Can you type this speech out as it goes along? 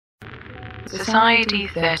Society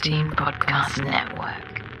 13 Podcast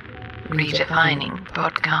Network. Redefining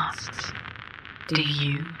podcasts. Do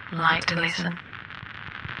you like to listen?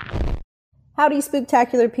 Howdy,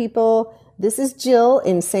 spooktacular people. This is Jill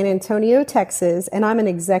in San Antonio, Texas, and I'm an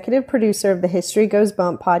executive producer of the History Goes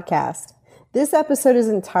Bump podcast. This episode is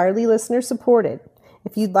entirely listener-supported.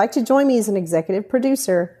 If you'd like to join me as an executive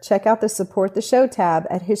producer, check out the Support the Show tab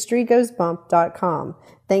at historygoesbump.com.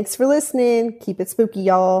 Thanks for listening. Keep it spooky,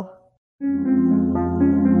 y'all.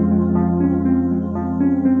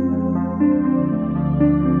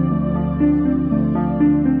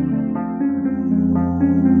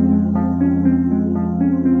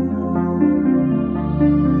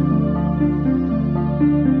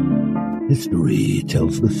 History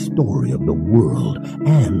tells the story of the world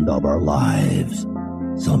and of our lives.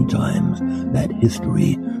 Sometimes that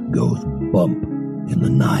history goes bump in the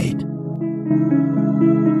night.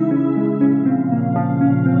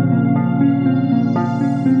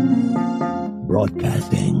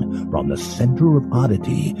 Broadcasting from the center of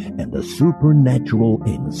oddity and the supernatural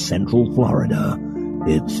in Central Florida,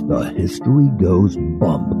 it's the History Goes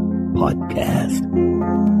Bump podcast.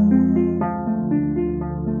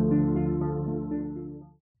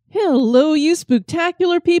 Hello, you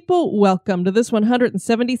spooktacular people. Welcome to this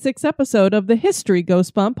 176th episode of the History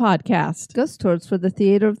Goes Bump podcast. Ghost Tours for the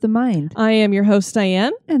Theater of the Mind. I am your host,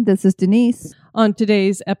 Diane. And this is Denise. On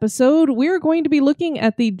today's episode, we're going to be looking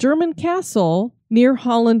at the German castle near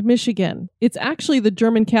Holland, Michigan. It's actually the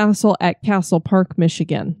German castle at Castle Park,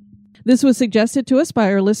 Michigan. This was suggested to us by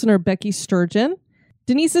our listener, Becky Sturgeon.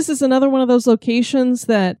 Denise, this is another one of those locations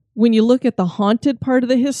that when you look at the haunted part of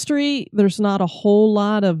the history, there's not a whole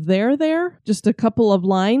lot of there, just a couple of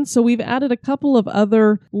lines. So we've added a couple of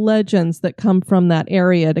other legends that come from that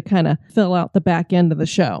area to kind of fill out the back end of the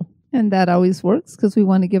show. And that always works because we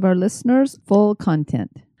want to give our listeners full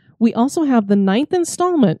content. We also have the 9th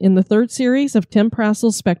installment in the 3rd series of Tim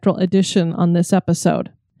Prassel's Spectral Edition on this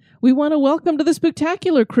episode. We want to welcome to the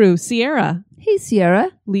spooktacular crew, Sierra. Hey,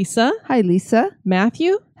 Sierra. Lisa. Hi, Lisa.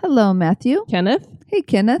 Matthew. Hello, Matthew. Kenneth. Hey,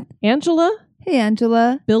 Kenneth. Angela. Hey,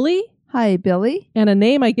 Angela. Billy. Hi, Billy. And a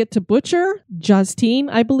name I get to butcher, Justine,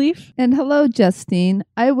 I believe. And hello, Justine.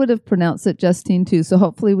 I would have pronounced it Justine too, so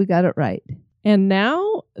hopefully we got it right. And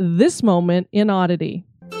now, this moment in oddity.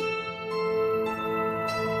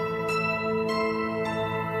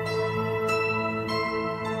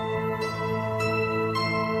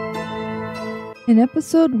 In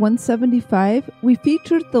episode 175, we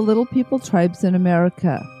featured the Little People tribes in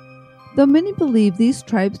America. Though many believe these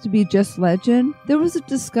tribes to be just legend, there was a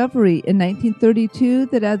discovery in 1932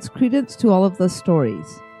 that adds credence to all of the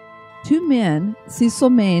stories. Two men, Cecil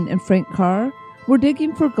Main and Frank Carr, were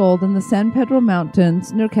digging for gold in the San Pedro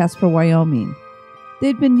Mountains near Casper, Wyoming.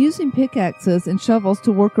 They'd been using pickaxes and shovels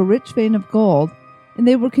to work a rich vein of gold, and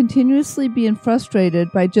they were continuously being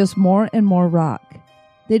frustrated by just more and more rock.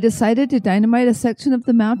 They decided to dynamite a section of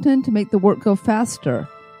the mountain to make the work go faster.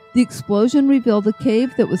 The explosion revealed a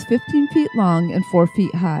cave that was 15 feet long and 4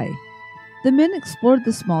 feet high. The men explored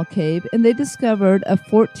the small cave and they discovered a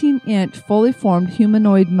 14-inch fully formed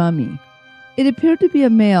humanoid mummy. It appeared to be a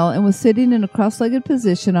male and was sitting in a cross-legged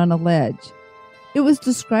position on a ledge. It was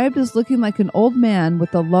described as looking like an old man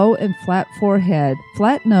with a low and flat forehead,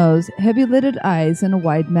 flat nose, heavy-lidded eyes, and a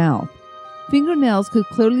wide mouth. Fingernails could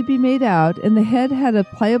clearly be made out, and the head had a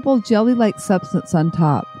pliable jelly-like substance on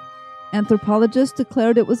top. Anthropologists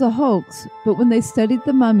declared it was a hoax, but when they studied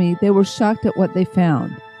the mummy, they were shocked at what they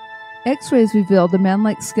found. X-rays revealed a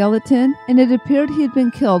man-like skeleton, and it appeared he had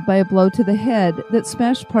been killed by a blow to the head that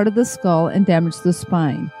smashed part of the skull and damaged the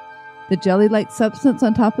spine. The jelly-like substance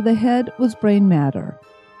on top of the head was brain matter.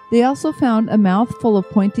 They also found a mouth full of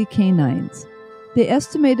pointy canines. They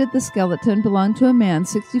estimated the skeleton belonged to a man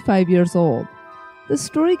 65 years old. The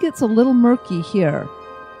story gets a little murky here.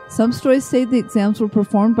 Some stories say the exams were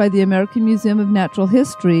performed by the American Museum of Natural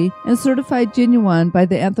History and certified genuine by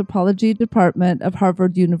the Anthropology Department of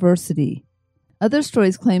Harvard University. Other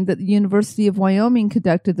stories claim that the University of Wyoming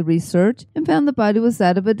conducted the research and found the body was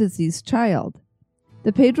that of a diseased child.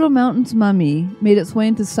 The Pedro Mountains mummy made its way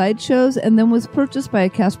into sideshows and then was purchased by a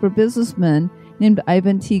Casper businessman named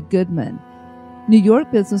Ivan T. Goodman. New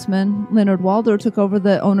York businessman Leonard Walder took over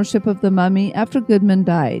the ownership of the mummy after Goodman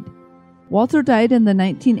died. Walter died in the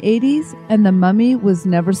 1980s, and the mummy was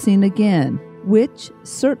never seen again, which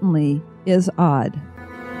certainly is odd.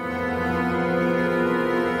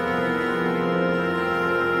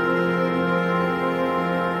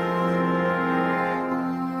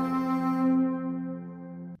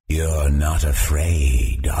 You're not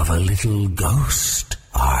afraid of a little ghost,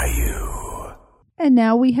 are you? And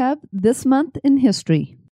now we have This Month in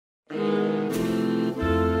History.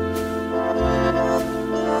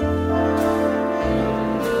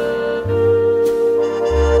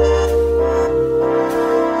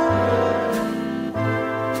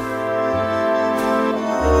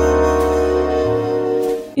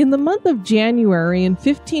 In the month of January in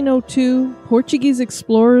 1502, Portuguese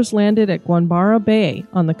explorers landed at Guanabara Bay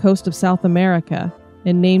on the coast of South America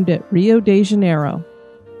and named it Rio de Janeiro.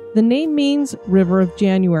 The name means River of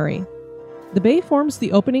January. The bay forms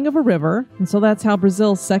the opening of a river, and so that's how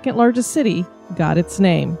Brazil's second largest city got its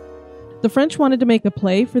name. The French wanted to make a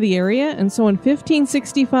play for the area, and so in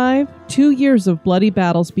 1565, 2 years of bloody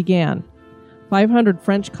battles began. 500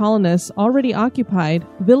 French colonists already occupied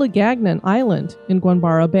Villagagnon Island in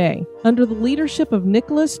Guanabara Bay, under the leadership of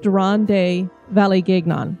Nicolas Durand de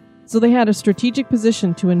Villagagnon, so they had a strategic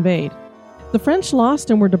position to invade. The French lost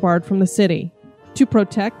and were debarred from the city. To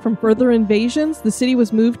protect from further invasions, the city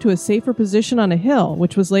was moved to a safer position on a hill,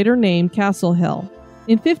 which was later named Castle Hill.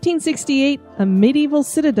 In 1568, a medieval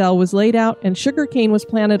citadel was laid out and sugarcane was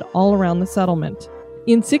planted all around the settlement.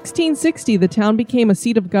 In 1660, the town became a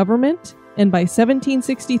seat of government, and by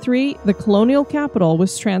 1763, the colonial capital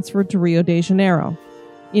was transferred to Rio de Janeiro.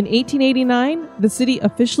 In 1889, the city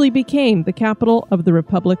officially became the capital of the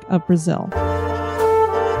Republic of Brazil.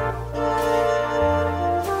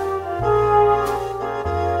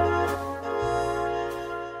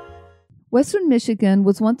 Western Michigan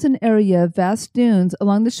was once an area of vast dunes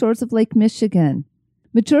along the shores of Lake Michigan.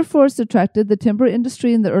 Mature forests attracted the timber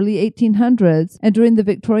industry in the early 1800s, and during the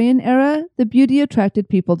Victorian era, the beauty attracted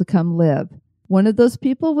people to come live. One of those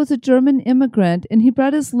people was a German immigrant, and he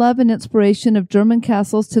brought his love and inspiration of German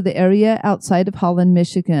castles to the area outside of Holland,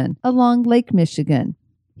 Michigan, along Lake Michigan.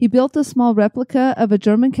 He built a small replica of a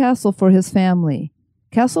German castle for his family.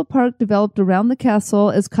 Castle Park developed around the castle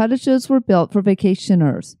as cottages were built for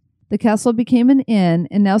vacationers. The castle became an inn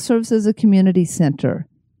and now serves as a community center.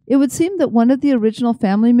 It would seem that one of the original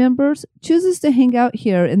family members chooses to hang out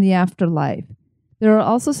here in the afterlife. There are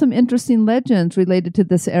also some interesting legends related to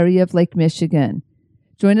this area of Lake Michigan.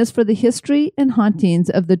 Join us for the history and hauntings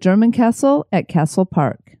of the German castle at Castle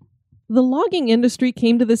Park. The logging industry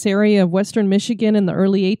came to this area of western Michigan in the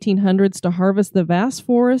early 1800s to harvest the vast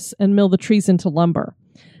forests and mill the trees into lumber.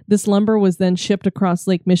 This lumber was then shipped across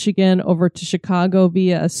Lake Michigan over to Chicago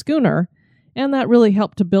via a schooner, and that really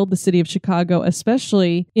helped to build the city of Chicago,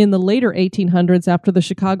 especially in the later 1800s after the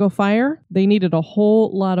Chicago fire. They needed a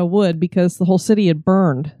whole lot of wood because the whole city had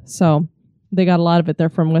burned, so they got a lot of it there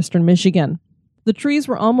from western Michigan. The trees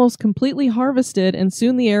were almost completely harvested, and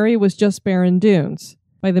soon the area was just barren dunes.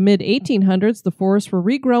 By the mid-1800s, the forests were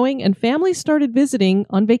regrowing, and families started visiting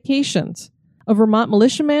on vacations. A Vermont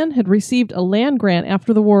militiaman had received a land grant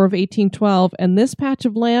after the War of 1812, and this patch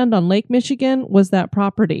of land on Lake Michigan was that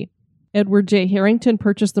property. Edward J. Harrington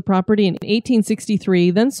purchased the property in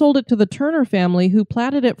 1863, then sold it to the Turner family, who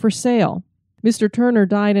platted it for sale. Mr. Turner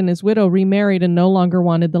died and his widow remarried and no longer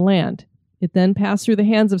wanted the land. It then passed through the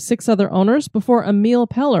hands of 6 other owners before Emil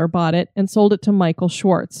Peller bought it and sold it to Michael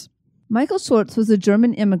Schwartz. Michael Schwartz was a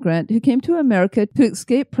German immigrant who came to America to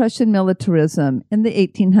escape Prussian militarism in the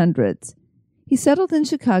 1800s. He settled in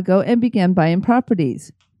Chicago and began buying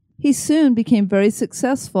properties. He soon became very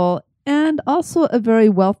successful and also a very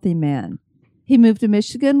wealthy man. He moved to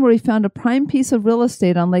Michigan, where he found a prime piece of real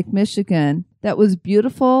estate on Lake Michigan that was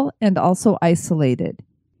beautiful and also isolated.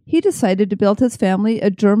 He decided to build his family a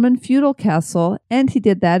German feudal castle, and he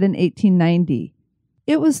did that in 1890.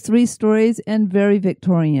 It was 3 stories and very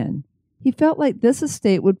Victorian. He felt like this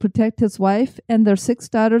estate would protect his wife and their 6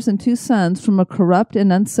 daughters and 2 sons from a corrupt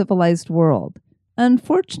and uncivilized world.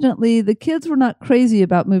 Unfortunately, the kids were not crazy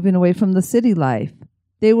about moving away from the city life.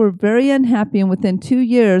 They were very unhappy, and within 2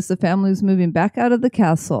 years, the family was moving back out of the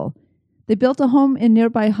castle. They built a home in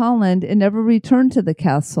nearby Holland and never returned to the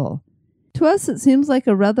castle. To us, it seems like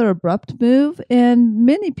a rather abrupt move, and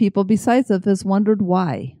many people besides us wondered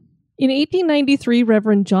why. In 1893,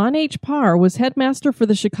 Reverend John H. Parr was headmaster for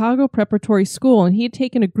the Chicago Preparatory School, and he had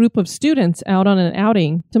taken a group of students out on an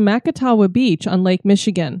outing to Macatawa Beach on Lake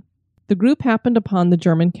Michigan. The group happened upon the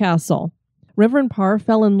German castle. Reverend Parr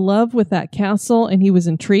fell in love with that castle, and he was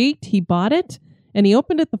intrigued. He bought it, and he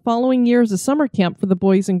opened it the following year as a summer camp for the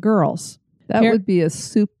boys and girls. That would be a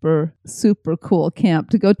super, super cool camp,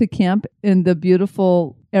 to go to camp in the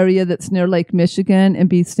beautiful area that's near Lake Michigan and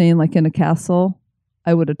be staying like in a castle.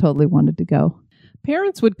 I would have totally wanted to go.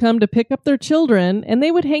 Parents would come to pick up their children, and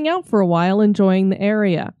they would hang out for a while enjoying the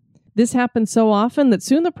area. This happened so often that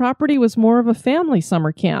soon the property was more of a family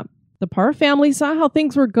summer camp. The Parr family saw how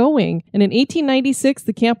things were going, and in 1896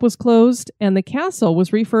 the camp was closed and the castle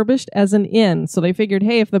was refurbished as an inn. So they figured,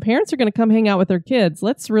 hey, if the parents are going to come hang out with their kids,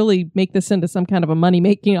 let's really make this into some kind of a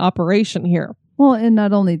money-making operation here. Well, and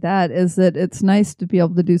not only that, is that it's nice to be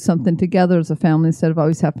able to do something together as a family instead of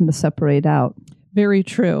always having to separate out. Very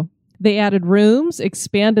true. They added rooms,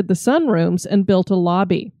 expanded the sunrooms, and built a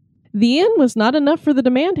lobby. The inn was not enough for the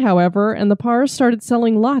demand, however, and the Parrs started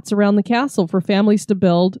selling lots around the castle for families to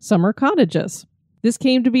build summer cottages. This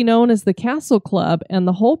came to be known as the Castle Club, and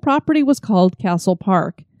the whole property was called Castle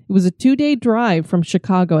Park. It was a 2-day drive from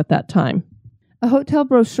Chicago at that time. A hotel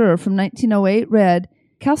brochure from 1908 read,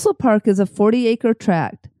 Castle Park is a 40-acre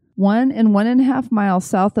tract, 1 and 1.5 miles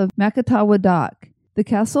south of Macatawa Dock. The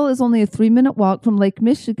castle is only a 3-minute walk from Lake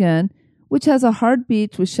Michigan, which has a hard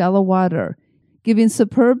beach with shallow water, giving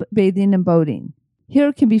superb bathing and boating.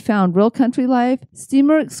 Here can be found real country life,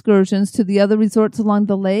 steamer excursions to the other resorts along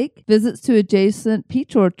the lake, visits to adjacent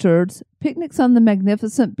peach orchards, picnics on the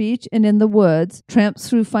magnificent beach and in the woods, tramps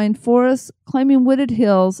through fine forests, climbing wooded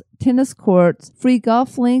hills, tennis courts, free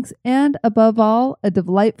golf links, and, above all, a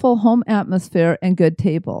delightful home atmosphere and good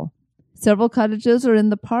table. Several cottages are in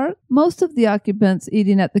the park, most of the occupants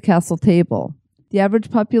eating at the castle table. The average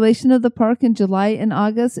population of the park in July and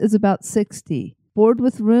August is about 60. Board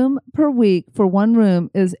with room per week for one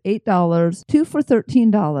room is $8, 2 for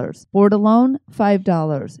 $13. Board alone,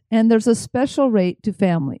 $5. And there's a special rate to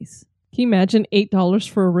families. Can you imagine $8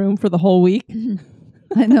 for a room for the whole week?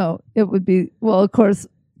 I know. It would be, well, of course,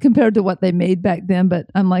 compared to what they made back then, but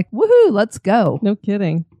I'm like, woohoo, let's go. No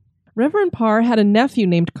kidding. Reverend Parr had a nephew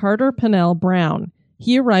named Carter Pennell Brown.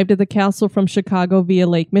 He arrived at the castle from Chicago via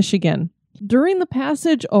Lake Michigan. During the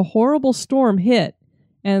passage, a horrible storm hit,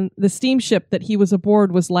 and the steamship that he was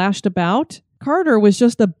aboard was lashed about. Carter was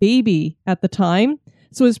just a baby at the time,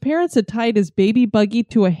 so his parents had tied his baby buggy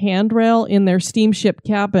to a handrail in their steamship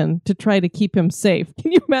cabin to try to keep him safe.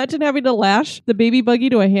 Can you imagine having to lash the baby buggy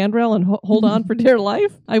to a handrail and hold on for dear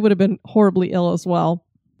life? I would have been horribly ill as well.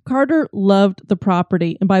 Carter loved the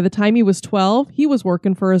property, and by the time he was 12, he was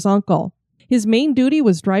working for his uncle. His main duty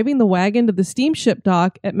was driving the wagon to the steamship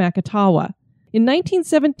dock at Macatawa. In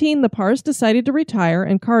 1917, the Parrs decided to retire,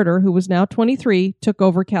 and Carter, who was now 23, took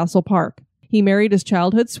over Castle Park. He married his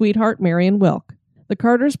childhood sweetheart, Marion Wilk. The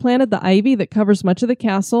Carters planted the ivy that covers much of the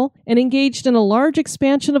castle and engaged in a large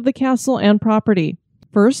expansion of the castle and property.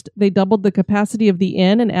 First, they doubled the capacity of the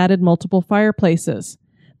inn and added multiple fireplaces.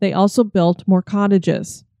 They also built more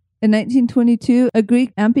cottages. In 1922, a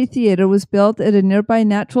Greek amphitheater was built at a nearby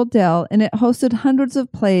natural dell, and it hosted hundreds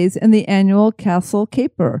of plays and the annual Castle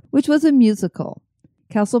Caper, which was a musical.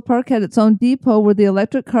 Castle Park had its own depot where the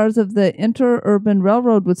electric cars of the Interurban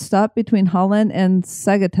Railroad would stop between Holland and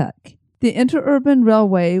Sagatuck. The Interurban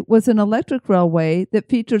Railway was an electric railway that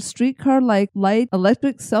featured streetcar-like light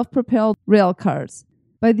electric self-propelled rail cars.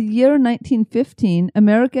 By the year 1915,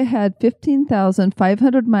 America had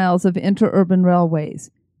 15,500 miles of interurban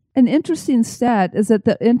railways. An interesting stat is that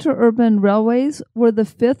the interurban railways were the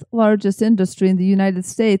 5th largest industry in the United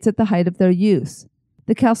States at the height of their use.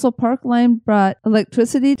 The Castle Park line brought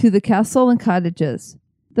electricity to the castle and cottages.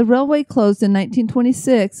 The railway closed in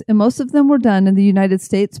 1926, and most of them were done in the United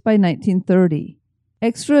States by 1930.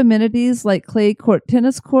 Extra amenities like clay court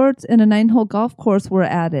tennis courts and a 9-hole golf course were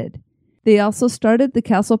added. They also started the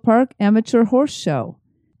Castle Park Amateur Horse Show.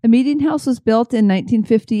 A meeting house was built in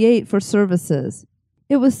 1958 for services.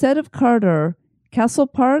 It was said of Carter, Castle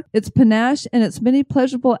Park, its panache, and its many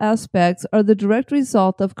pleasurable aspects are the direct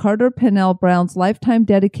result of Carter Pennell Brown's lifetime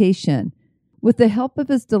dedication. With the help of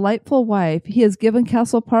his delightful wife, he has given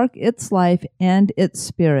Castle Park its life and its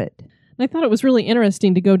spirit. I thought it was really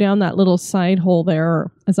interesting to go down that little side hole there,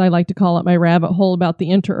 or as I like to call it, my rabbit hole about the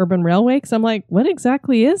interurban railway, because I'm like, what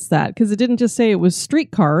exactly is that? Because it didn't just say it was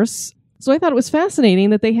streetcars. So I thought it was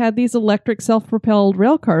fascinating that they had these electric self-propelled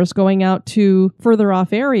rail cars going out to further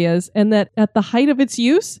off areas, and that at the height of its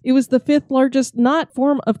use, it was the 5th largest not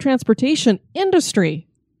form of transportation industry.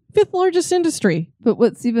 5th largest industry. But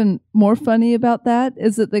what's even more funny about that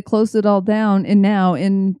is that they closed it all down, and now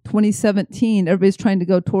in 2017, everybody's trying to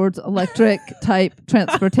go towards electric type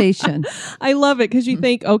transportation. I love it because you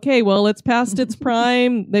think, okay, well, it's past its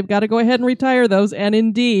prime. They've got to go ahead and retire those. And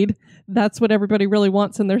indeed, that's what everybody really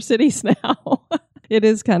wants in their cities now. It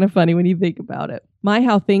is kind of funny when you think about it. My,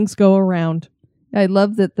 how things go around. I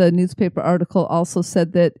love that the newspaper article also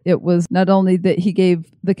said that it was not only that he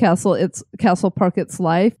gave the Castle Park its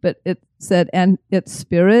life, but it said, and its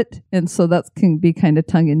spirit. And so that can be kind of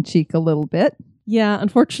tongue-in-cheek a little bit. Yeah,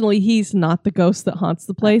 unfortunately, he's not the ghost that haunts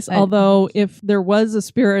the place. Although if there was a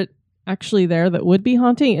spirit actually there that would be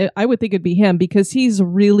haunting, I would think it'd be him, because he's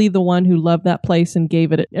really the one who loved that place and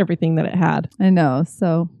gave it everything that it had. I know.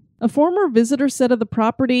 So a former visitor said of the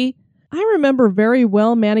property, I remember very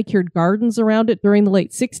well manicured gardens around it during the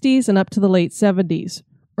late 60s and up to the late 70s.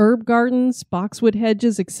 Herb gardens, boxwood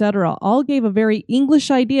hedges, etc. all gave a very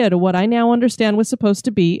English idea to what I now understand was supposed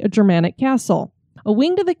to be a Germanic castle. A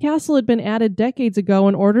wing to the castle had been added decades ago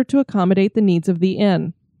in order to accommodate the needs of the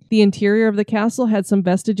inn. The interior of the castle had some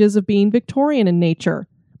vestiges of being Victorian in nature.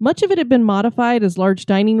 Much of it had been modified as large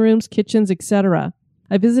dining rooms, kitchens, etc.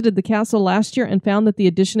 I visited the castle last year and found that the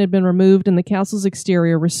addition had been removed and the castle's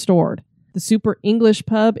exterior restored. The Super English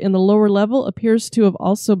pub in the lower level appears to have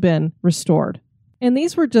also been restored. And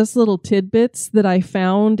these were just little tidbits that I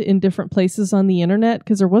found in different places on the internet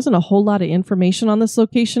because there wasn't a whole lot of information on this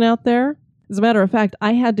location out there. As a matter of fact,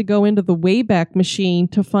 I had to go into the Wayback Machine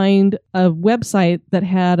to find a website that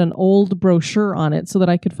had an old brochure on it so that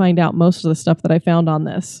I could find out most of the stuff that I found on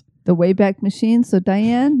this. The Wayback Machine. So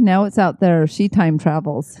Diane, now it's out there. She time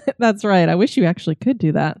travels. That's right. I wish you actually could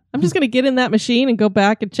do that. I'm just going to get in that machine and go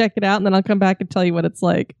back and check it out, and then I'll come back and tell you what it's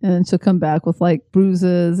like. And she'll come back with like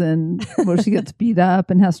bruises and where she gets beat up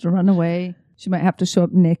and has to run away. She might have to show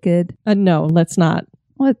up naked. No, let's not.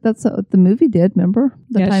 Well, that's what the movie did, remember?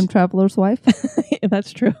 The Time Traveler's Wife?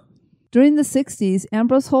 That's true. During the 60s,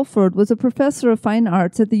 Ambrose Holford was a professor of fine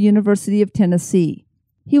arts at the University of Tennessee.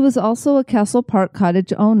 He was also a Castle Park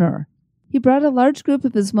cottage owner. He brought a large group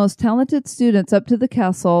of his most talented students up to the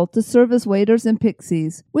castle to serve as waiters and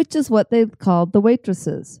pixies, which is what they called the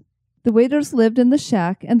waitresses. The waiters lived in the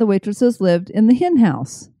shack, and the waitresses lived in the hen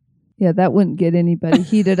house. Yeah, that wouldn't get anybody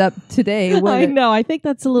heated up today, would it? I know. I think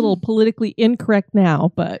that's a little politically incorrect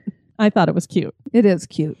now, but I thought it was cute. It is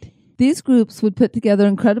cute. These groups would put together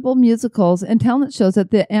incredible musicals and talent shows at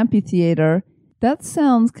the amphitheater. That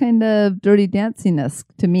sounds kind of Dirty Dancing-esque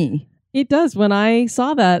to me. It does. When I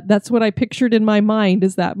saw that, that's what I pictured in my mind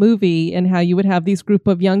is that movie and how you would have these group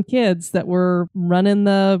of young kids that were running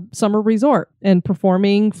the summer resort and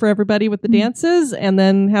performing for everybody with the dances and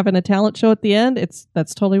then having a talent show at the end.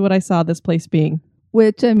 That's totally what I saw this place being.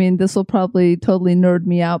 Which, I mean, this will probably totally nerd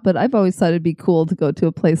me out, but I've always thought it'd be cool to go to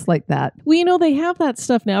a place like that. Well, you know, they have that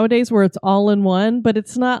stuff nowadays where it's all in one, but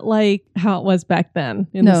it's not like how it was back then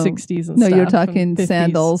in the 60s and stuff. No, you're talking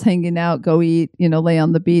sandals, hanging out, go eat, lay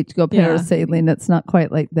on the beach, go parasailing. It's not quite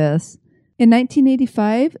like this. In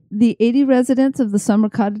 1985, the 80 residents of the summer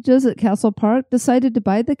cottages at Castle Park decided to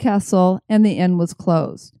buy the castle, and the inn was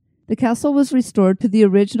closed. The castle was restored to the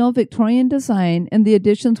original Victorian design, and the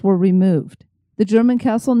additions were removed. The German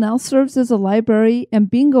castle now serves as a library and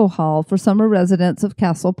bingo hall for summer residents of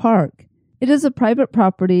Castle Park. It is a private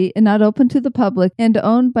property and not open to the public and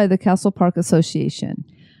owned by the Castle Park Association.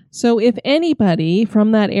 So if anybody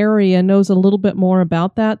from that area knows a little bit more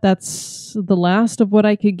about that, that's the last of what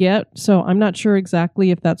I could get. So I'm not sure exactly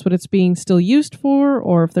if that's what it's being still used for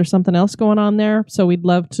or if there's something else going on there. So we'd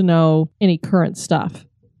love to know any current stuff.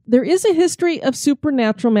 There is a history of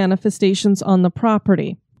supernatural manifestations on the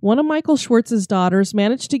property. One of Michael Schwartz's daughters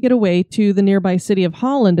managed to get away to the nearby city of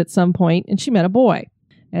Holland at some point, and she met a boy.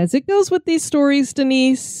 As it goes with these stories,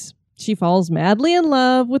 Denise, she falls madly in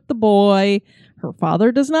love with the boy. Her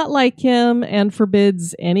father does not like him and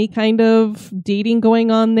forbids any kind of dating going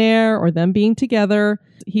on there or them being together.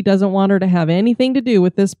 He doesn't want her to have anything to do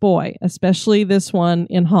with this boy, especially this one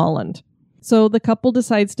in Holland. So the couple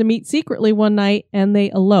decides to meet secretly one night, and they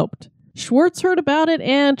eloped. Schwartz heard about it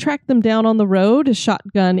and tracked them down on the road, a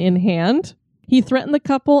shotgun in hand. He threatened the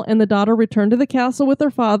couple, and the daughter returned to the castle with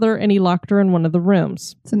her father, and he locked her in one of the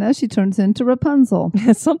rooms. So now she turns into Rapunzel.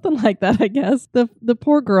 Something like that, I guess. The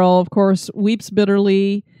poor girl, of course, weeps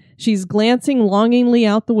bitterly. She's glancing longingly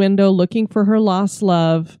out the window, looking for her lost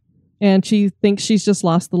love, and she thinks she's just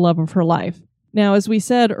lost the love of her life. Now, as we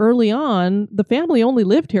said early on, the family only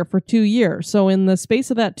lived here for 2 years. So in the space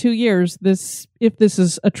of that 2 years, if this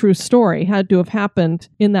is a true story, had to have happened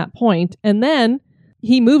in that point. And then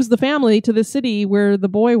he moves the family to the city where the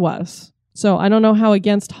boy was. So I don't know how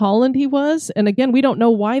against Holland he was. And again, we don't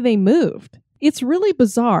know why they moved. It's really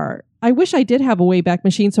bizarre. I wish I did have a Wayback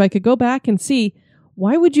Machine so I could go back and see,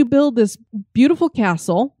 why would you build this beautiful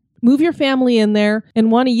castle, move your family in there, and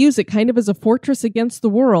want to use it kind of as a fortress against the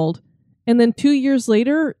world? And then 2 years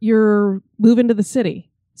later, you're moving to the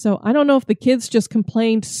city. So I don't know if the kids just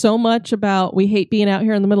complained so much about we hate being out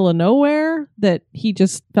here in the middle of nowhere that he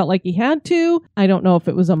just felt like he had to. I don't know if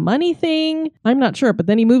it was a money thing. I'm not sure. But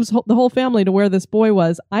then he moves the whole family to where this boy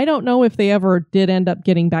was. I don't know if they ever did end up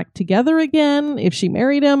getting back together again, if she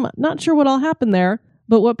married him. Not sure what all happened there.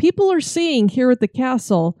 But what people are seeing here at the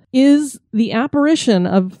castle is the apparition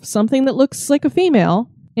of something that looks like a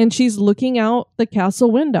female. And she's looking out the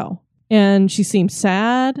castle window. And she seems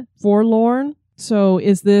sad, forlorn. So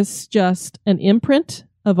is this just an imprint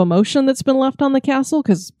of emotion that's been left on the castle?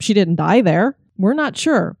 Because she didn't die there. We're not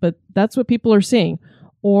sure, but that's what people are seeing.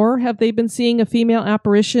 Or have they been seeing a female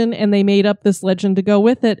apparition and they made up this legend to go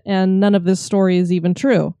with it, and none of this story is even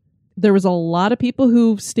true? There was a lot of people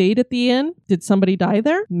who stayed at the inn. Did somebody die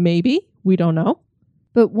there? Maybe. We don't know.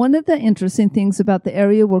 But one of the interesting things about the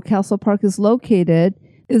area where Castle Park is located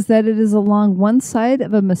is that it is along one side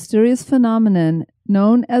of a mysterious phenomenon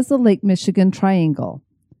known as the Lake Michigan Triangle.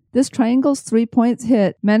 This triangle's 3 points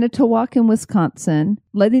hit Manitowoc in Wisconsin,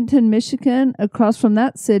 Leadington, Michigan, across from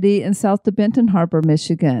that city, and south to Benton Harbor,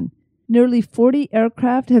 Michigan. Nearly 40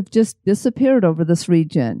 aircraft have just disappeared over this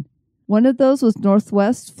region. One of those was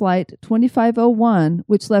Northwest Flight 2501,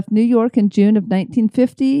 which left New York in June of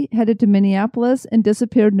 1950, headed to Minneapolis, and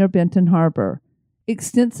disappeared near Benton Harbor.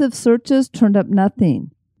 Extensive searches turned up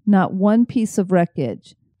nothing, not one piece of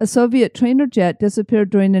wreckage. A Soviet trainer jet disappeared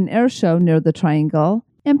during an air show near the triangle,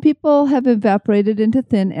 and people have evaporated into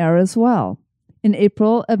thin air as well. In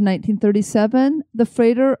April of 1937, the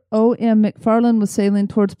freighter O.M. McFarland was sailing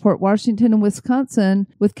towards Port Washington in Wisconsin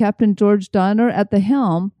with Captain George Donner at the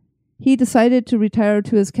helm. He decided to retire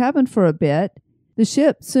to his cabin for a bit. The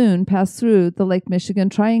ship soon passed through the Lake Michigan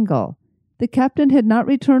Triangle. The captain had not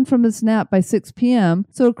returned from his nap by 6 p.m.,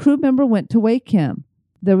 so a crew member went to wake him.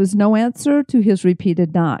 There was no answer to his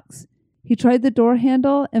repeated knocks. He tried the door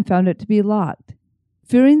handle and found it to be locked.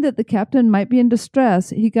 Fearing that the captain might be in distress,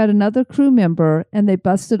 he got another crew member and they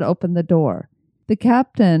busted open the door. The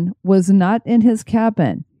captain was not in his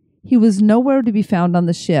cabin. He was nowhere to be found on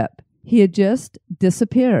the ship. He had just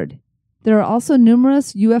disappeared. There are also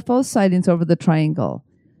numerous UFO sightings over the triangle.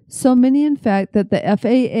 So many, in fact, that the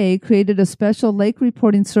FAA created a special lake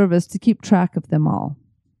reporting service to keep track of them all.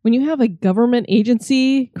 When you have a government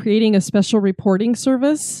agency creating a special reporting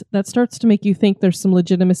service, that starts to make you think there's some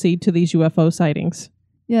legitimacy to these UFO sightings.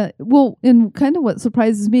 Yeah, well, and kind of what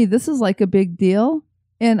surprises me, this is like a big deal,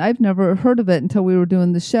 and I've never heard of it until we were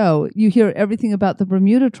doing the show. You hear everything about the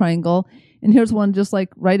Bermuda Triangle, and here's one just like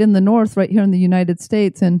right in the north, right here in the United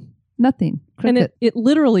States, and nothing. Cricket. And it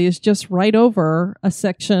literally is just right over a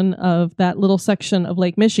section of that little section of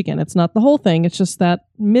Lake Michigan. It's not the whole thing. It's just that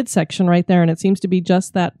midsection right there. And it seems to be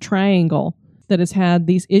just that triangle that has had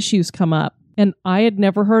these issues come up. And I had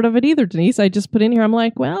never heard of it either, Denise. I just put in here, I'm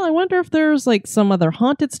like, well, I wonder if there's like some other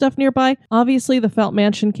haunted stuff nearby. Obviously, the Felt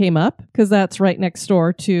Mansion came up because that's right next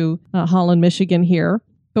door to Holland, Michigan here.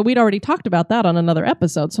 But we'd already talked about that on another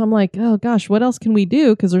episode. So I'm like, oh gosh, what else can we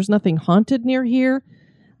do? Because there's nothing haunted near here.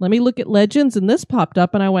 Let me look at legends, and this popped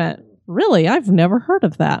up, and I went, really? I've never heard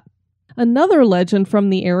of that. Another legend from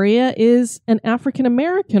the area is an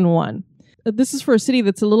African-American one. This is for a city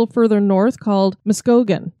that's a little further north called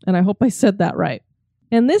Muskogee, and I hope I said that right.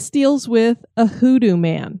 And this deals with a hoodoo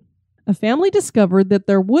man. A family discovered that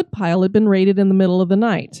their woodpile had been raided in the middle of the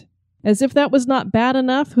night. As if that was not bad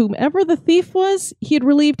enough, whomever the thief was, he had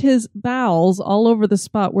relieved his bowels all over the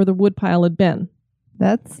spot where the woodpile had been.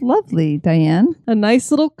 That's lovely, Diane. A nice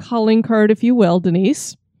little calling card, if you will,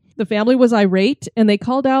 Denise. The family was irate, and they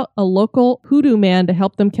called out a local hoodoo man to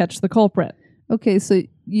help them catch the culprit. Okay, so,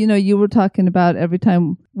 you were talking about every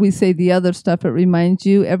time we say the other stuff, it reminds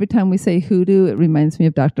you. Every time we say hoodoo, it reminds me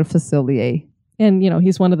of Dr. Facilier. And,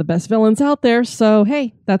 he's one of the best villains out there, so,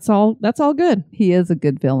 hey, that's all good. He is a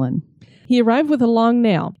good villain. He arrived with a long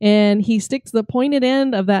nail, and he sticks the pointed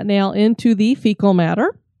end of that nail into the fecal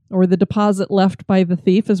matter, or the deposit left by the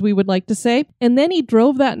thief, as we would like to say, and then he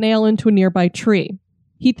drove that nail into a nearby tree.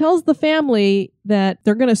 He tells the family that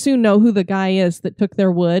they're going to soon know who the guy is that took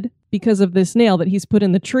their wood because of this nail that he's put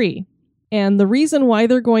in the tree. And the reason why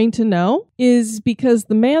they're going to know is because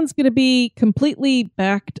the man's going to be completely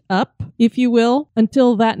backed up, if you will,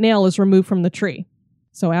 until that nail is removed from the tree.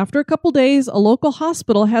 So after a couple days, a local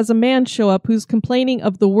hospital has a man show up who's complaining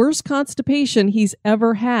of the worst constipation he's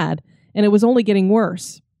ever had, and it was only getting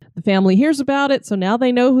worse. The family hears about it, so now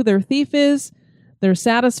they know who their thief is. They're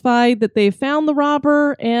satisfied that they've found the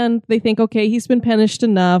robber, and they think, okay, he's been punished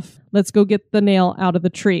enough. Let's go get the nail out of the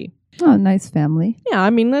tree. Oh, nice family. Yeah, I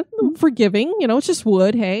mean, forgiving. It's just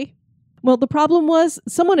wood, hey. Well, the problem was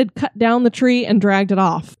someone had cut down the tree and dragged it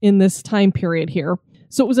off in this time period here.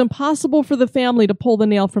 So it was impossible for the family to pull the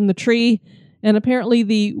nail from the tree, and apparently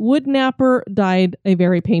the wood napper died a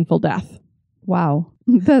very painful death. Wow.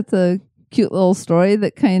 That's a cute little story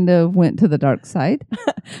that kind of went to the dark side.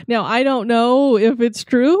 Now, I don't know if it's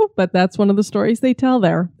true, but that's one of the stories they tell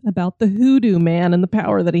there about the hoodoo man and the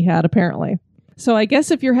power that he had, apparently. So I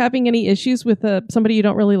guess if you're having any issues with somebody you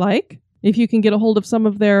don't really like, if you can get a hold of some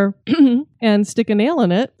of their and stick a nail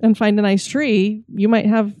in it and find a nice tree, you might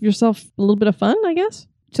have yourself a little bit of fun, I guess.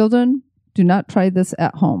 Children, do not try this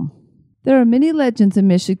at home. There are many legends in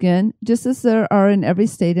Michigan, just as there are in every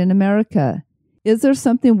state in America. Is there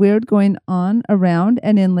something weird going on around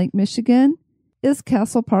and in Lake Michigan? Is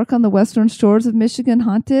Castle Park on the western shores of Michigan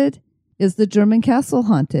haunted? Is the German castle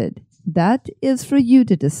haunted? That is for you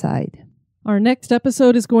to decide. Our next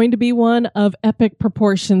episode is going to be one of epic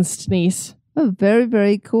proportions, Denise. Oh, very,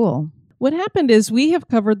 very cool. What happened is we have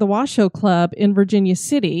covered the Washoe Club in Virginia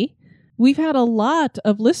City. We've had a lot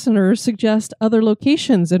of listeners suggest other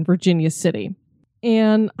locations in Virginia City.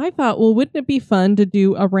 And I thought, well, wouldn't it be fun to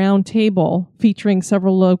do a round table featuring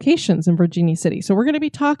several locations in Virginia City? So we're going to be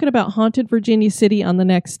talking about Haunted Virginia City on the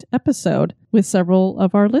next episode with several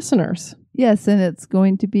of our listeners. Yes, and it's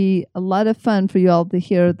going to be a lot of fun for you all to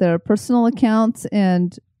hear their personal accounts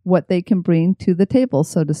and what they can bring to the table,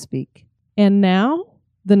 so to speak. And now,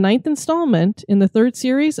 the 9th installment in the 3rd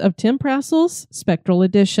series of Tim Prassel's Spectral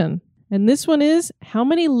Edition. And this one is, How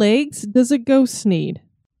Many Legs Does a Ghost Need?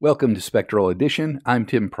 Welcome to Spectral Edition. I'm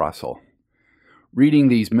Tim Prassel. Reading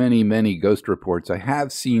these many ghost reports, I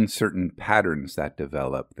have seen certain patterns that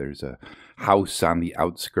develop. There's a house on the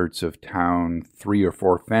outskirts of town. 3 or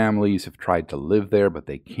 4 families have tried to live there, but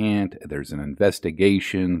they can't. There's an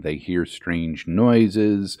investigation. They hear strange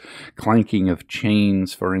noises, clanking of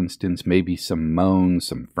chains, for instance, maybe some moans,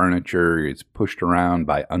 some furniture is pushed around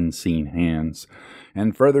by unseen hands.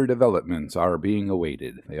 And further developments are being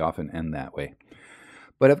awaited. They often end that way.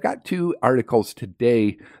 But I've got 2 articles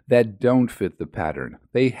today that don't fit the pattern.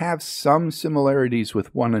 They have some similarities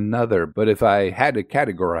with one another, but if I had to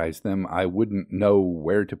categorize them, I wouldn't know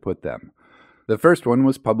where to put them. The first one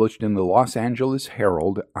was published in the Los Angeles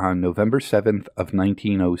Herald on November 7th of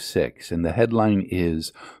 1906, and the headline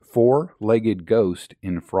is Four-Legged Ghost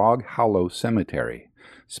in Frog Hollow Cemetery.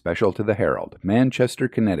 Special to the Herald, Manchester,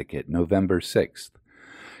 Connecticut, November 6th.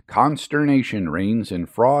 Consternation reigns in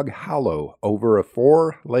Frog Hollow over a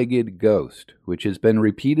 4-legged ghost, which has been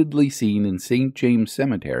repeatedly seen in St. James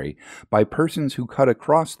Cemetery by persons who cut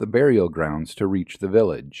across the burial grounds to reach the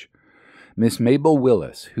village. Miss Mabel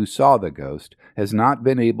Willis, who saw the ghost, has not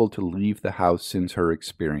been able to leave the house since her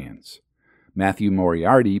experience. Matthew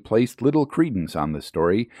Moriarty placed little credence on the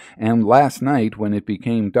story, and last night, when it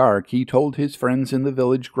became dark, he told his friends in the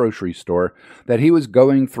village grocery store that he was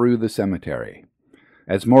going through the cemetery.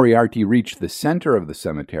 As Moriarty reached the center of the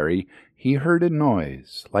cemetery, he heard a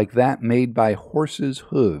noise like that made by horses'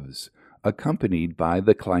 hooves, accompanied by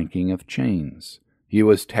the clanking of chains. He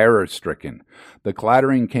was terror-stricken. The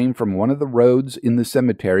clattering came from one of the roads in the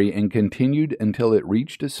cemetery and continued until it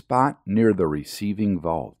reached a spot near the receiving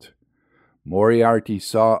vault. Moriarty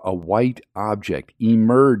saw a white object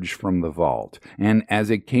emerge from the vault, and as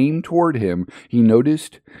it came toward him, he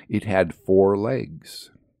noticed it had 4 legs.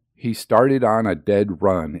 He started on a dead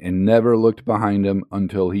run and never looked behind him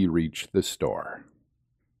until he reached the store.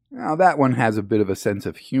 Now that one has a bit of a sense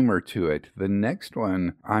of humor to it. The next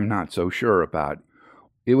one I'm not so sure about.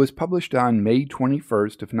 It was published on May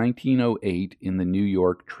 21st of 1908 in the New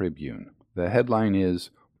York Tribune. The headline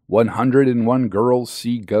is, 101 Girls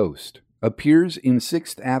See Ghost. Appears in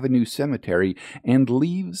 6th Avenue Cemetery and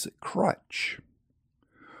leaves crutch.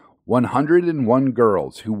 101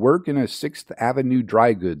 girls who work in a 6th Avenue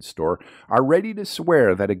dry goods store are ready to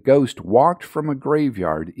swear that a ghost walked from a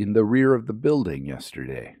graveyard in the rear of the building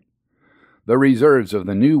yesterday. The reserves of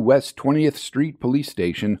the new West 20th Street Police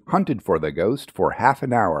Station hunted for the ghost for half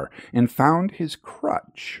an hour and found his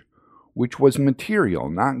crutch, which was material,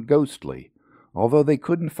 not ghostly, although they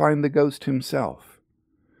couldn't find the ghost himself.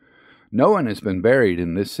 No one has been buried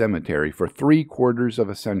in this cemetery for 3/4 of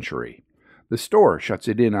a century. The store shuts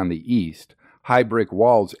it in on the east, high brick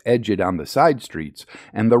walls edge it on the side streets,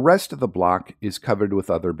 and the rest of the block is covered with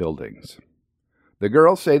other buildings. The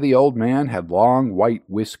girls say the old man had long white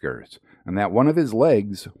whiskers, and that one of his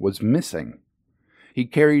legs was missing. He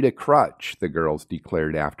carried a crutch, the girls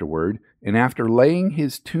declared afterward, and after laying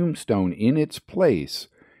his tombstone in its place,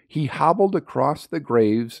 he hobbled across the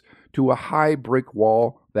graves to a high brick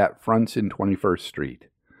wall that fronts in 21st Street.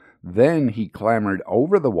 Then he clambered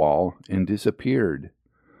over the wall and disappeared.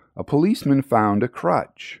 A policeman found a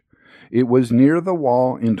crutch. It was near the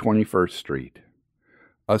wall in 21st Street.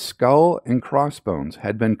 A skull and crossbones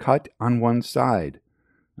had been cut on one side,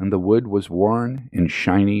 and the wood was worn and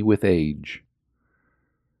shiny with age.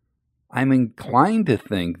 I'm inclined to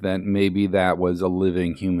think that maybe that was a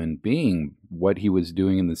living human being. What he was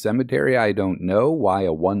doing in the cemetery, I don't know. Why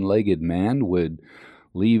a one-legged man would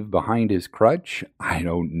leave behind his crutch, I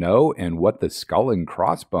don't know. And what the skull and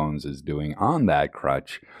crossbones is doing on that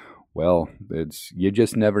crutch, well, you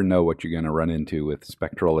just never know what you're going to run into with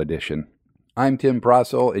Spectral Edition. I'm Tim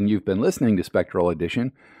Prassel, and you've been listening to Spectral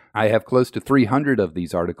Edition. I have close to 300 of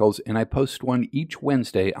these articles, and I post one each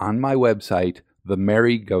Wednesday on my website, The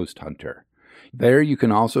Merry Ghost Hunter. There you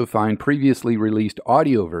can also find previously released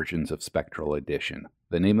audio versions of Spectral Edition.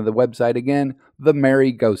 The name of the website again, The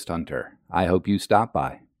Merry Ghost Hunter. I hope you stop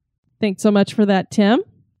by. Thanks so much for that, Tim.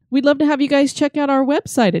 We'd love to have you guys check out our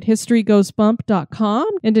website at historygoesbump.com.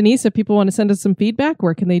 And Denise, if people want to send us some feedback,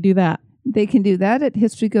 where can they do that? They can do that at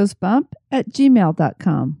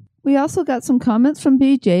historygoesbump@gmail.com. We also got some comments from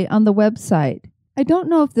BJ on the website. I don't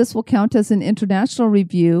know if this will count as an international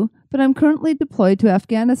review, but I'm currently deployed to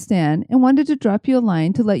Afghanistan and wanted to drop you a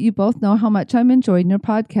line to let you both know how much I'm enjoying your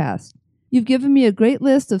podcast. You've given me a great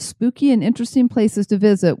list of spooky and interesting places to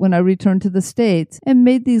visit when I return to the States and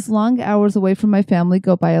made these long hours away from my family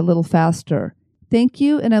go by a little faster. Thank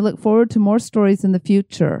you, and I look forward to more stories in the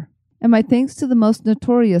future. And my thanks to the Most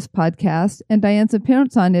Notorious podcast and Diane's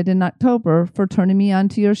appearance on it in October for turning me on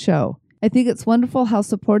to your show. I think it's wonderful how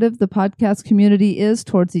supportive the podcast community is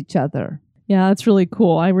towards each other. Yeah, that's really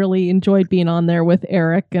cool. I really enjoyed being on there with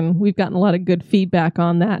Eric, and we've gotten a lot of good feedback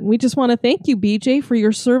on that. And we just want to thank you, BJ, for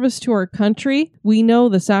your service to our country. We know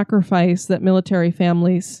the sacrifice that military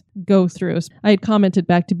families go through. I had commented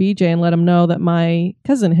back to BJ and let him know that my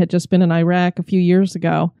cousin had just been in Iraq a few years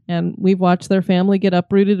ago, and we've watched their family get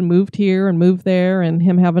uprooted and moved here and moved there, and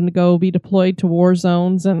him having to go be deployed to war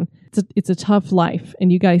zones. And it's a tough life,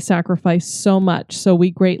 and you guys sacrifice so much. So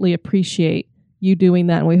we greatly appreciate you doing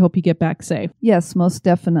that, and we hope you get back safe. Yes, most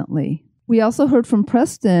definitely. We also heard from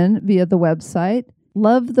Preston via the website.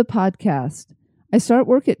 Love the podcast. I start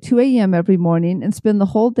work at 2 a.m. every morning and spend the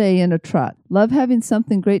whole day in a truck. Love having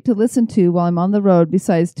something great to listen to while I'm on the road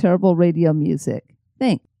besides terrible radio music.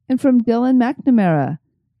 Thanks. And from Dylan McNamara.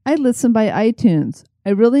 I listen by iTunes. I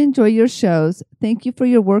really enjoy your shows. Thank you for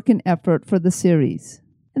your work and effort for the series.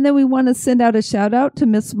 And then we want to send out a shout out to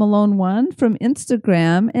Miss Malone1 from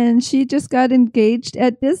Instagram, and she just got engaged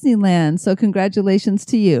at Disneyland. So congratulations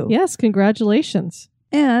to you. Yes, congratulations.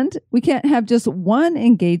 And we can't have just one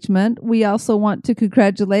engagement. We also want to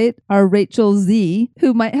congratulate our Rachel Z,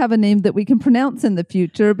 who might have a name that we can pronounce in the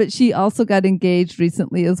future, but she also got engaged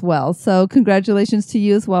recently as well. So congratulations to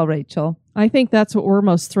you as well, Rachel. I think that's what we're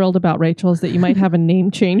most thrilled about, Rachel, is that you might have a name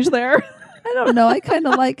change there. I don't know. I kind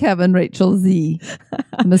of like having Rachel Z,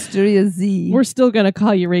 Mysterious Z. We're still going to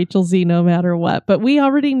call you Rachel Z no matter what. But we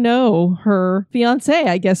already know her fiancé,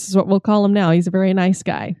 I guess is what we'll call him now. He's a very nice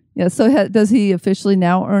guy. Yeah, so does he officially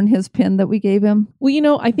now earn his pin that we gave him?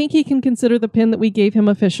 Well, I think he can consider the pin that we gave him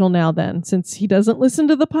official now then, since he doesn't listen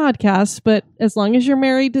to the podcast. But as long as you're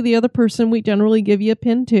married to the other person, we generally give you a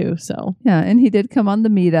pin too. So yeah, and he did come on the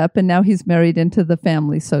meetup, and now he's married into the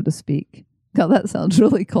family, so to speak. God, that sounds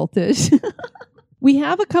really cultish. We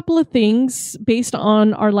have a couple of things based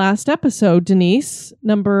on our last episode, Denise,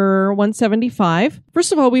 number 175.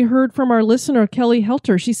 First of all, we heard from our listener, Kelly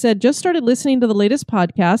Helter. She said, just started listening to the latest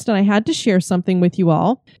podcast, and I had to share something with you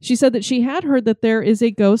all. She said that she had heard that there is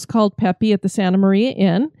a ghost called Peppy at the Santa Maria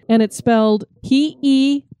Inn, and it's spelled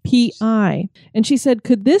P-E-P-I. And she said,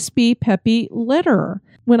 could this be Peppy Lederer?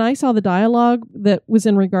 When I saw the dialogue that was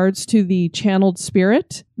in regards to the channeled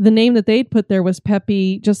spirit, the name that they'd put there was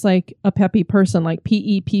Peppy, just like a Peppy person, like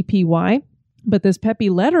P-E-P-P-Y. But this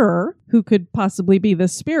Peppy Lederer, who could possibly be the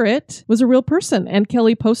spirit, was a real person. And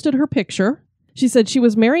Kelly posted her picture. She said she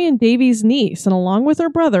was Marion Davies' niece, and along with her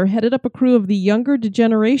brother, headed up a crew of the younger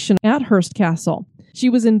degeneration at Hearst Castle. She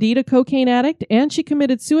was indeed a cocaine addict, and she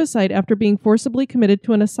committed suicide after being forcibly committed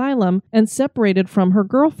to an asylum and separated from her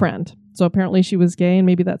girlfriend. So apparently she was gay, and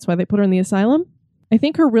maybe that's why they put her in the asylum. I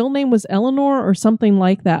think her real name was Eleanor or something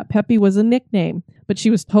like that. Peppy was a nickname, but she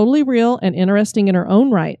was totally real and interesting in her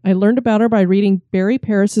own right. I learned about her by reading Barry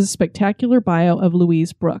Paris's spectacular bio of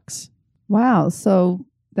Louise Brooks. Wow, so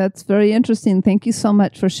that's very interesting. Thank you so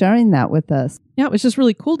much for sharing that with us. Yeah, it was just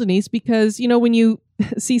really cool, Denise, because, when you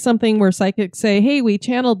see something where psychics say, hey, we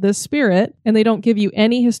channeled this spirit, and they don't give you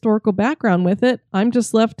any historical background with it, I'm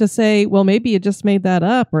just left to say, well, maybe you just made that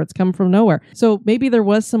up or it's come from nowhere. So maybe there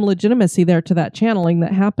was some legitimacy there to that channeling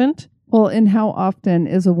that happened. Well, and how often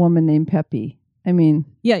is a woman named Peppy?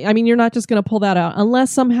 You're not just going to pull that out unless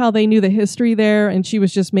somehow they knew the history there and she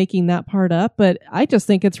was just making that part up. But I just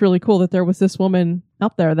think it's really cool that there was this woman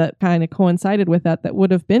out there that kind of coincided with that would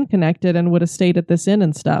have been connected and would have stayed at this inn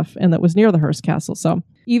and stuff, and that was near the Hearst Castle. So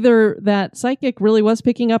either that psychic really was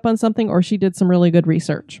picking up on something or she did some really good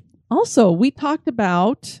research. Also, we talked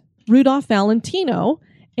about Rudolph Valentino.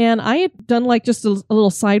 And I had done just a little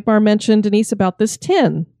sidebar mention, Denise, about this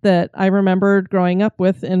tin that I remembered growing up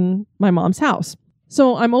with in my mom's house.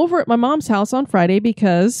 So I'm over at my mom's house on Friday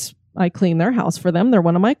because I clean their house for them. They're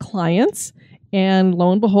one of my clients. And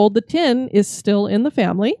lo and behold, the tin is still in the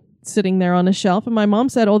family, sitting there on a shelf. And my mom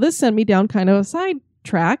said, oh, this sent me down kind of a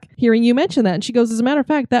sidetrack hearing you mention that. And she goes, as a matter of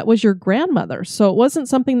fact, that was your grandmother. So it wasn't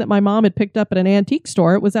something that my mom had picked up at an antique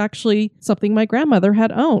store. It was actually something my grandmother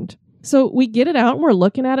had owned. So we get it out and we're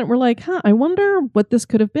looking at it and we're like, I wonder what this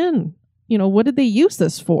could have been. what did they use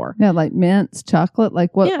this for? Yeah, like mints, chocolate,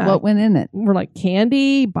 like what went in it? We're like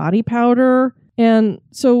candy, body powder. And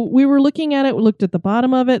so we were looking at it, we looked at the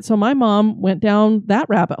bottom of it. So my mom went down that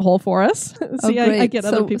rabbit hole for us. See, I get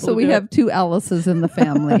other people So we have two Alices in the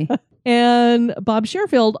family. And Bob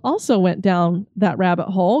Sherfield also went down that rabbit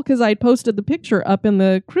hole because I posted the picture up in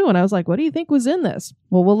the crew and I was like, what do you think was in this?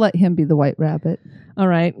 Well, we'll let him be the white rabbit. All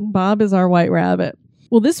right. Bob is our white rabbit.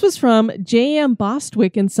 Well, this was from J.M.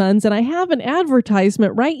 Bostwick and Sons, and I have an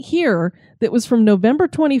advertisement right here that was from November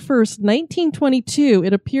 21st, 1922.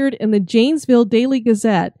 It appeared in the Janesville Daily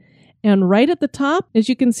Gazette. And right at the top, as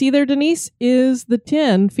you can see there, Denise, is the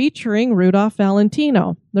tin featuring Rudolph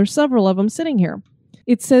Valentino. There's several of them sitting here.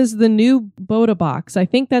 It says the new Bota Box. I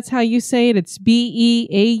think that's how you say it. It's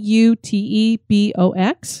BEAUTEBOX.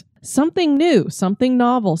 Something new, something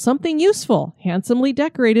novel, something useful, handsomely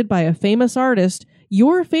decorated by a famous artist,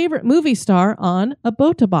 your favorite movie star on a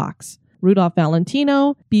Bota Box. Rudolph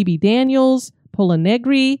Valentino, B.B. Daniels, Pola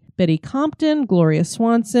Negri, Betty Compton, Gloria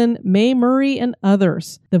Swanson, Mae Murray, and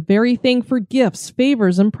others. The very thing for gifts,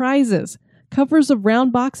 favors, and prizes. Covers of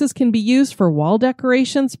round boxes can be used for wall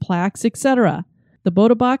decorations, plaques, etc. The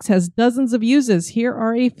Bota Box has dozens of uses. Here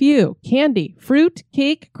are a few. Candy, fruit,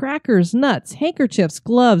 cake, crackers, nuts, handkerchiefs,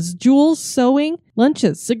 gloves, jewels, sewing,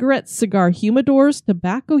 lunches, cigarettes, cigar humidors,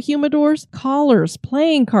 tobacco humidors, collars,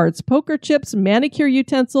 playing cards, poker chips, manicure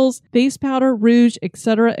utensils, face powder, rouge,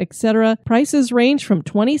 etc., etc. Prices range from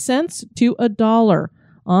 20 cents to $1.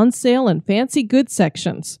 On sale in fancy goods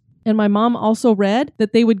sections. And my mom also read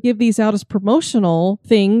that they would give these out as promotional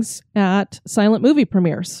things at silent movie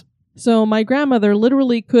premieres. So my grandmother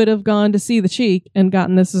literally could have gone to see The Cheek and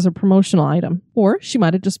gotten this as a promotional item. Or she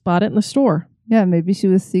might have just bought it in the store. Yeah, maybe she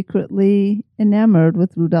was secretly enamored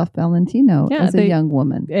with Rudolph Valentino as a young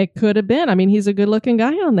woman. It could have been. I mean, he's a good-looking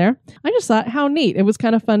guy on there. I just thought, how neat. It was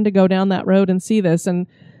kind of fun to go down that road and see this. And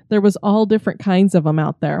there was all different kinds of them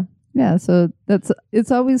out there. Yeah, so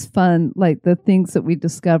it's always fun, like the things that we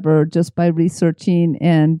discover just by researching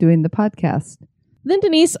and doing the podcast. Then,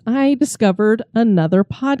 Denise, I discovered another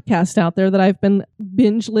podcast out there that I've been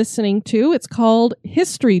binge listening to. It's called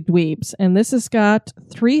History Dweebs, and this has got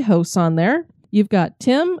 3 hosts on there. You've got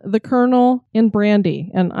Tim, the Colonel, and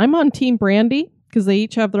Brandy. And I'm on Team Brandy because they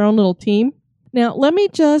each have their own little team. Now, let me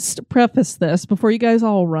just preface this before you guys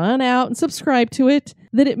all run out and subscribe to it,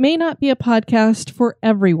 that it may not be a podcast for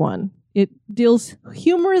everyone. It deals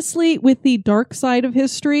humorously with the dark side of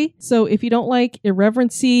history. So if you don't like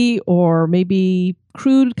irreverency or maybe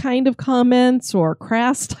crude kind of comments or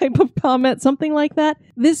crass type of comments, something like that,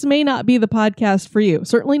 this may not be the podcast for you.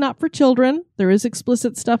 Certainly not for children. There is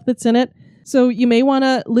explicit stuff that's in it. So you may want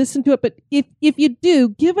to listen to it. But if you do,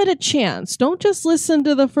 give it a chance. Don't just listen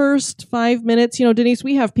to the first 5 minutes. You know, Denise,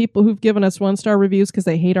 we have people who've given us 1-star reviews because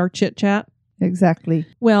they hate our chit chat. Exactly.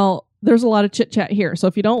 Well, there's a lot of chit chat here. So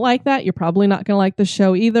if you don't like that, you're probably not going to like the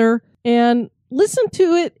show either. And listen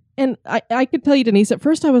to it. And I could tell you, Denise, at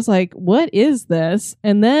first I was like, what is this?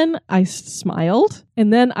 And then I smiled.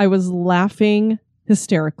 And then I was laughing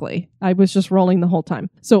hysterically. I was just rolling the whole time.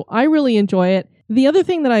 So I really enjoy it. The other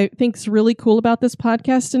thing that I think is really cool about this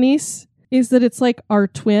podcast, Denise, is that it's like our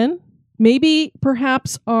twin. Maybe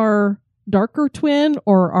perhaps our darker twin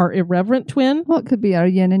or our irreverent twin. Well, it could be our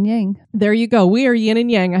yin and yang. There you go. We are yin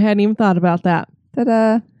and yang. I hadn't even thought about that.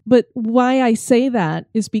 Ta-da. But why I say that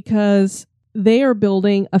is because they are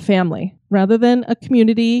building a family. Rather than a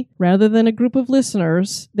community, rather than a group of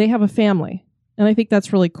listeners, they have a family. And I think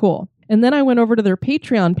that's really cool. And then I went over to their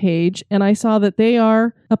Patreon page and I saw that they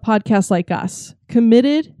are a podcast like us,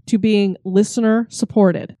 committed to being listener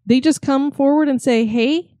supported. They just come forward and say,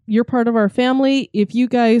 hey, you're part of our family. If you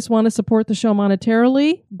guys want to support the show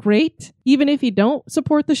monetarily, great. Even if you don't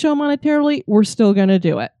support the show monetarily, we're still going to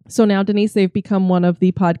do it. So now, Denise, they've become one of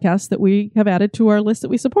the podcasts that we have added to our list that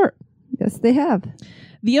we support. Yes, they have.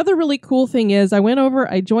 The other really cool thing is I went over,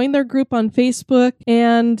 I joined their group on Facebook,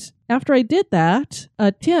 and after I did that,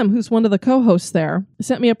 Tim, who's one of the co-hosts there,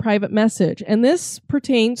 sent me a private message. And this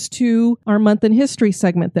pertains to our Month in History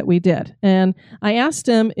segment that we did. And I asked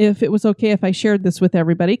him if it was okay if I shared this with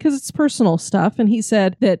everybody because it's personal stuff. And he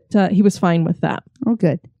said that he was fine with that. Oh,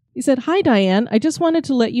 good. He said, hi, Diane. I just wanted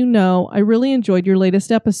to let you know I really enjoyed your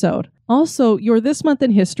latest episode. Also, your This Month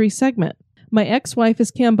in History segment. My ex-wife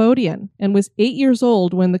is Cambodian and was 8 years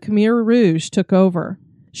old when the Khmer Rouge took over.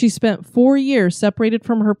 She spent 4 years separated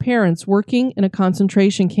from her parents working in a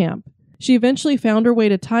concentration camp. She eventually found her way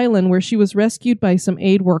to Thailand where she was rescued by some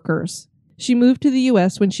aid workers. She moved to the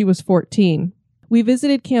U.S. when she was 14. We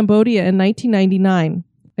visited Cambodia in 1999.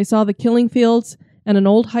 I saw the killing fields and an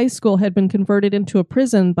old high school had been converted into a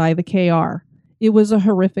prison by the KR. It was a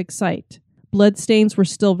horrific sight. Bloodstains were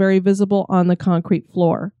still very visible on the concrete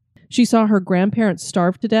floor. She saw her grandparents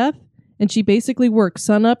starve to death, and she basically worked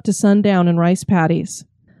sunup to sundown in rice paddies.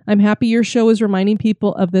 I'm happy your show is reminding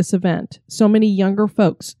people of this event. So many younger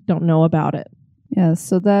folks don't know about it. Yeah,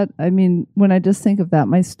 so that, I mean, when I just think of that,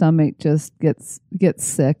 my stomach just gets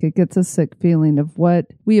sick. It gets a sick feeling of what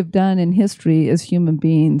we have done in history as human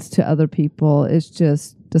beings to other people. It's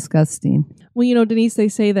just disgusting. Well, you know, Denise, they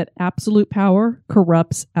say that absolute power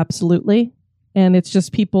corrupts absolutely. And it's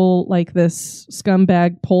just people like this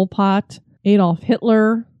scumbag Pol Pot, Adolf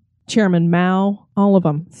Hitler, Chairman Mao, all of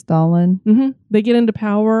them. Stalin. They get into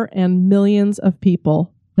power and millions of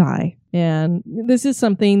people die. And this is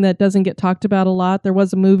something that doesn't get talked about a lot. There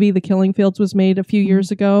was a movie, The Killing Fields, was made a few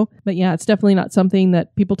years ago. But yeah, it's definitely not something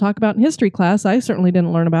that people talk about in history class. I certainly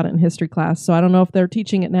didn't learn about it in history class. So I don't know if they're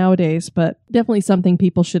teaching it nowadays, but definitely something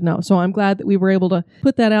people should know. So I'm glad that we were able to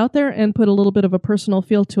put that out there and put a little bit of a personal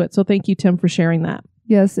feel to it. So thank you, Tim, for sharing that.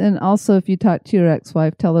 Yes, and also if you talk to your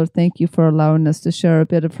ex-wife, tell her thank you for allowing us to share a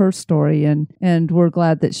bit of her story. And we're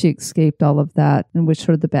glad that she escaped all of that and wish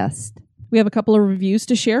her the best. We have a couple of reviews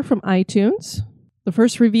to share from iTunes. The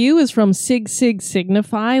first review is from Sig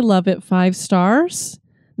Signify, love it 5 stars.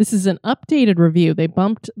 This is an updated review. They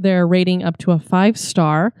bumped their rating up to a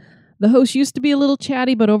 5-star. The host used to be a little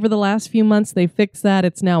chatty, but over the last few months, they fixed that.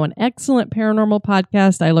 It's now an excellent paranormal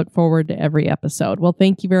podcast. I look forward to every episode. Well,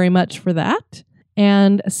 thank you very much for that.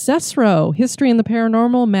 And Cesro, History in the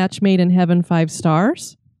Paranormal, Match Made in Heaven, 5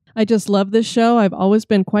 stars. I just love this show. I've always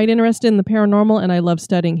been quite interested in the paranormal, and I love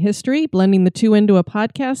studying history. Blending the two into a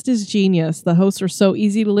podcast is genius. The hosts are so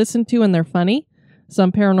easy to listen to, and they're funny.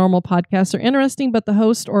 Some paranormal podcasts are interesting, but the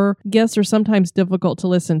host or guests are sometimes difficult to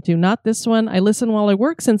listen to. Not this one. I listen while I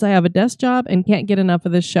work since I have a desk job and can't get enough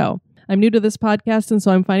of this show. I'm new to this podcast, and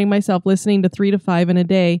so I'm finding myself listening to 3 to 5 in a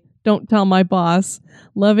day. Don't tell my boss.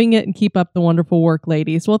 Loving it, and keep up the wonderful work,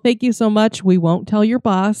 ladies. Well, thank you so much. We won't tell your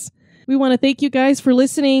boss. We want to thank you guys for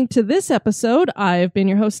listening to this episode. I've been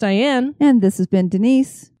your host, Diane. And this has been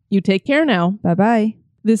Denise. You take care now. Bye-bye.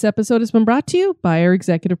 This episode has been brought to you by our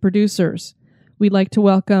executive producers. We'd like to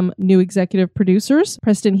welcome new executive producers,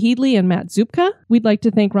 Preston Headley and Matt Zupka. We'd like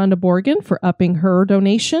to thank Rhonda Borgen for upping her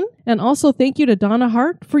donation. And also thank you to Donna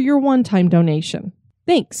Hart for your one-time donation.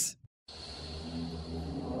 Thanks.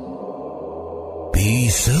 Be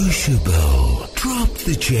sociable. Drop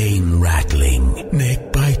the chain rattling,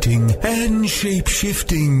 neck biting, and shape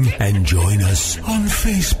shifting. And join us on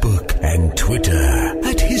Facebook and Twitter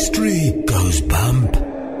at History Goes Bump.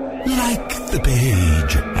 Like the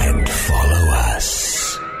page and follow us.